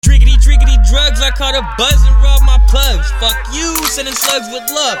Driggity drugs, I caught a buzz and rub my plugs. Fuck you, sending slugs with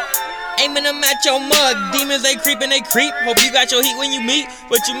love. Aiming them at your mug. Demons, they creep and they creep. Hope you got your heat when you meet.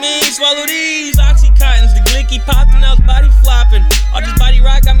 What you mean? Swallow these Oxycontins. The glicky popping, I was body flopping. All this body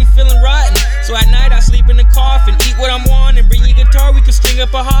rock got me feeling rotten. So at night I sleep in the coffin. Eat what I'm on and bring your guitar. We can string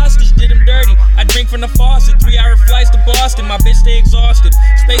up a hostage. Did him dirty. I drink from the faucet. 3-hour flights to Boston. My bitch stay exhausted.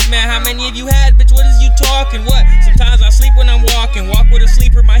 Spaceman, how many of you had? Bitch, what is you talking? What? Sometimes I sleep when I'm walking. Walk with a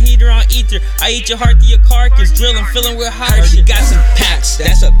sleeper, my heater on ether. I eat your heart to your carcass. Drilling, filling with hot shit. He got some packs.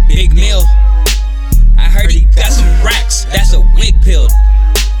 That's a big meal. I heard he got some racks, that's a wig pill.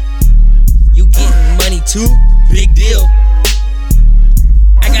 You getting money too? Big deal.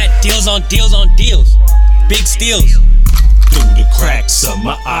 I got deals on deals on deals. Big steals. Through the cracks of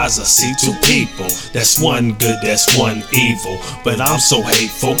my eyes I see two people. That's one good, that's one evil. But I'm so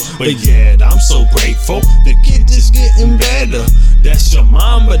hateful, but yet I'm so grateful. The kid just getting better. That's your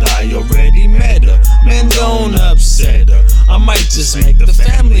mom, but I already met her. Man, don't upset her. I might just make the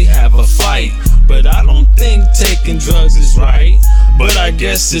family have a fight. But I don't think taking drugs is right. But I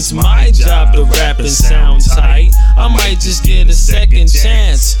guess it's my job to rap and sound tight. I might just get a second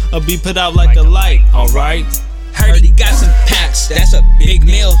chance or be put out like a light, alright? Heard he got some packs, that's a big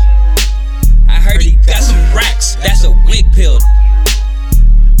meal. I heard he got some racks, that's a wig pill.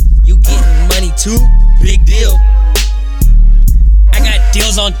 You getting money too? Big deal. I got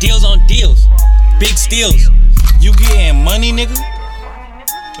deals on deals on deals. Big steals. You getting money, nigga?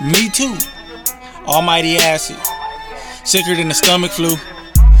 Me too. Almighty acid. Sicker than the stomach flu.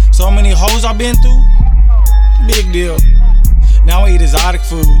 So many hoes I've been through. Big deal. Now I eat exotic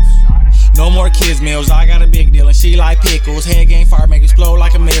foods. No more kids meals, I got a big deal. And she like pickles, head game fire, make it explode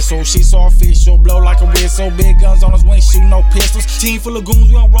like a missile. She saw a fish, she'll blow like a whistle. Big guns on us, we ain't shooting no pistols. Team full of goons,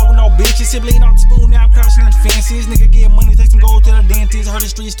 we don't roll with no bitches. Sibling off the spoon, now I'm crashing in fences. Nigga get money, take some gold to the dentist. Heard the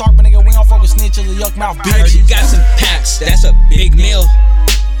streets talk, but nigga, we don't fuck with snitches or yuck mouth bitches. I heard he got some packs, that's a big meal.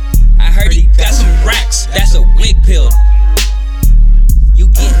 I heard he got some racks, that's a wig pill. You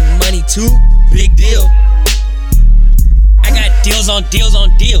getting money too? Big deal. I got deals on deals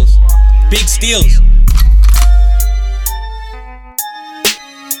on deals. Big steals.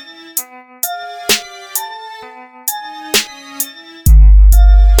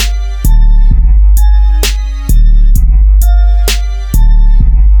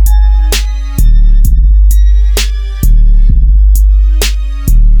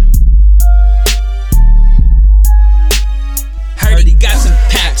 Heard he got some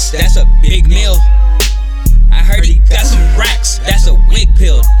packs, that's a big meal. I heard he got some racks, that's a wig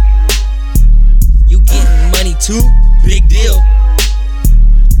pill. You getting money too? Big deal.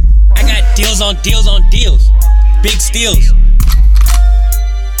 I got deals on deals on deals. Big steals.